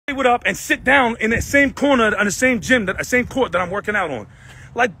it up and sit down in that same corner on the same gym, the same court that I'm working out on.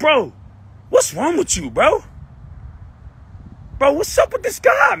 Like, bro, what's wrong with you, bro? Bro, what's up with this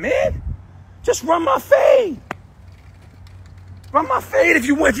guy, man? Just run my fade. Run my fade. If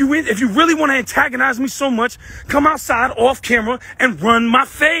you really want to antagonize me so much, come outside off camera and run my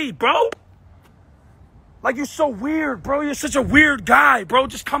fade, bro. Like, you're so weird, bro. You're such a weird guy, bro.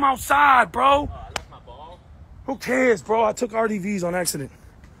 Just come outside, bro. I left my ball. Who cares, bro? I took RDVs on accident.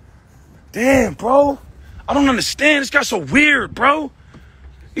 Damn, bro. I don't understand. This guy's so weird, bro.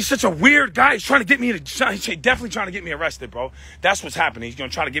 He's such a weird guy. He's trying to get me he's definitely trying to get me arrested, bro. That's what's happening. He's going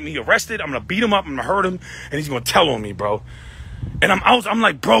to try to get me arrested. I'm going to beat him up. I'm going to hurt him. And he's going to tell on me, bro. And I'm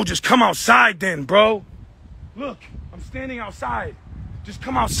like, bro, just come outside then, bro. Look, I'm standing outside. Just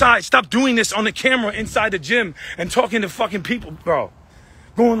come outside. Stop doing this on the camera inside the gym and talking to fucking people, bro.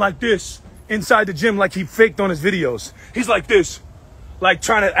 Going like this inside the gym like he faked on his videos. He's like this, like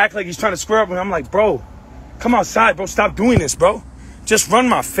trying to act like he's trying to square up with me. I'm like, bro, come outside, bro. Stop doing this, bro. Just run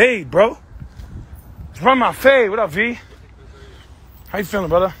my fade, bro. Just run my fade. What up, V? How you feeling,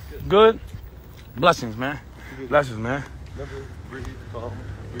 brother? Good? Blessings, man. Blessings, man.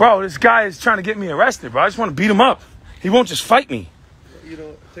 Bro, this guy is trying to get me arrested, bro. I just want to beat him up. He won't just fight me. You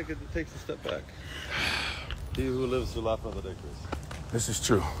know, it takes a step back. He who lives to laugh at the ridiculous. This is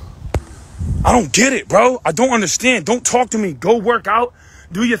true. I don't get it, bro. I don't understand. Don't talk to me. Go work out.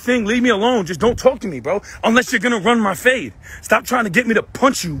 Do your thing. Leave me alone. Just don't talk to me, bro. Unless you're going to run my fade. Stop trying to get me to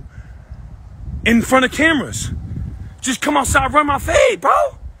punch you in front of cameras. Just come outside, run my fade, bro.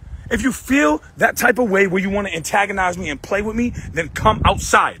 If you feel that type of way where you want to antagonize me and play with me, then come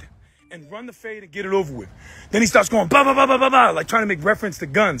outside and run the fade and get it over with. Then he starts going blah, blah, blah, blah, blah, blah, like trying to make reference to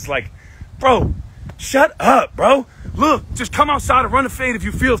guns. Like, bro, shut up, bro. Look, just come outside and run the fade if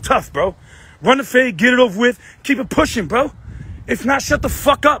you feel tough, bro. Run the fade, get it over with, keep it pushing, bro. If not, shut the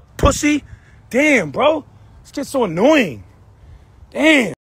fuck up, pussy. Damn, bro. This gets so annoying. Damn.